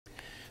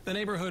The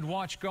neighborhood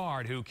watch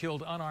guard who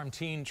killed unarmed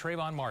teen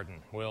Trayvon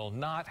Martin will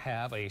not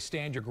have a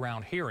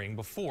stand-your-ground hearing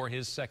before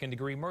his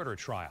second-degree murder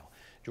trial.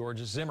 George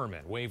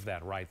Zimmerman waived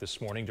that right this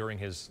morning during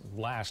his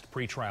last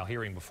pretrial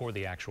hearing before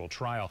the actual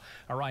trial.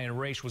 Ryan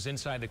Raish was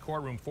inside the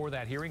courtroom for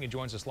that hearing and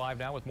joins us live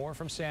now with more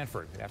from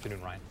Sanford. Good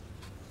afternoon, Ryan.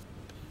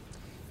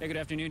 Hey, good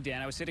afternoon,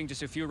 Dan. I was sitting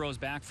just a few rows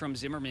back from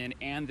Zimmerman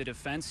and the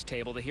defense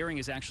table. The hearing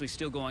is actually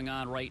still going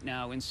on right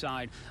now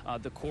inside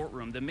the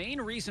courtroom. The main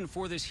reason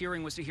for this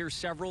hearing was to hear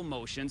several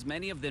motions,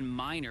 many of them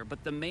minor,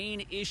 but the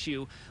main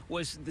issue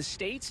was the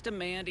state's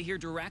demand to hear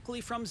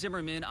directly from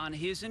Zimmerman on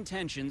his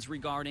intentions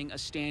regarding a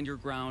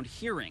stand-your-ground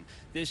hearing.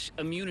 This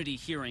immunity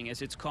hearing,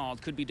 as it's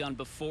called, could be done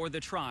before the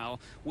trial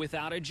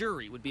without a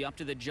jury. It would be up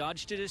to the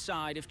judge to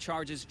decide if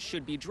charges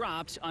should be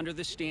dropped under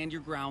the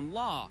stand-your-ground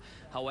law.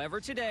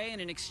 However, today, in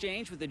an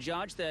exchange with the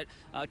judge that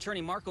attorney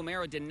Mark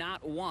O'Mara did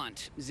not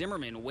want,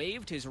 Zimmerman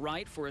waived his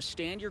right for a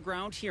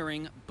stand-your-ground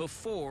hearing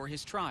before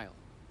his trial.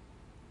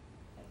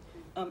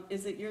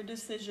 Is it your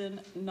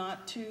decision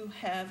not to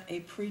have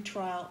a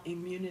pretrial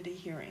immunity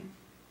hearing?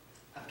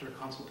 After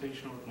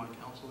consultation with my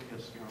counsel,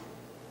 yes, Your Honor.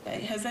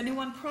 Okay. Has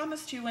anyone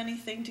promised you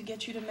anything to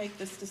get you to make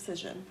this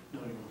decision? No,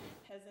 Your Honor.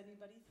 Has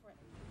anybody threatened?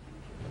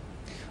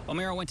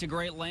 O'Mara went to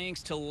great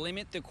lengths to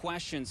limit the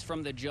questions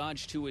from the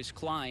judge to his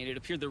client. It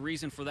appeared the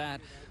reason for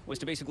that was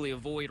to basically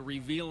avoid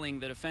revealing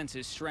the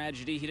defense's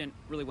strategy. He didn't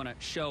really want to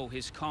show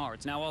his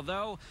cards. Now,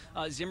 although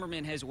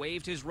Zimmerman has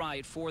waived his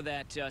right for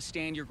that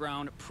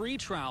stand-your-ground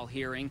pretrial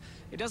hearing,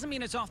 it doesn't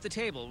mean it's off the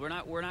table.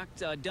 We're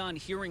not done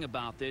hearing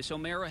about this.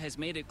 O'Mara has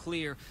made it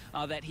clear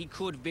that he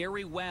could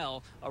very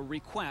well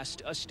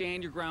request a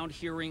stand-your-ground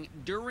hearing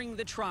during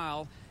the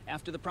trial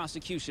after the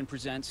prosecution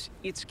presents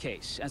its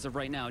case. As of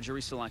right now,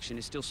 jury selection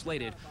is still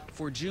slated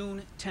for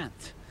June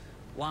 10th.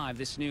 Live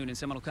this noon in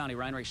Seminole County,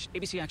 Ryan Raish,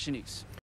 ABC Action News.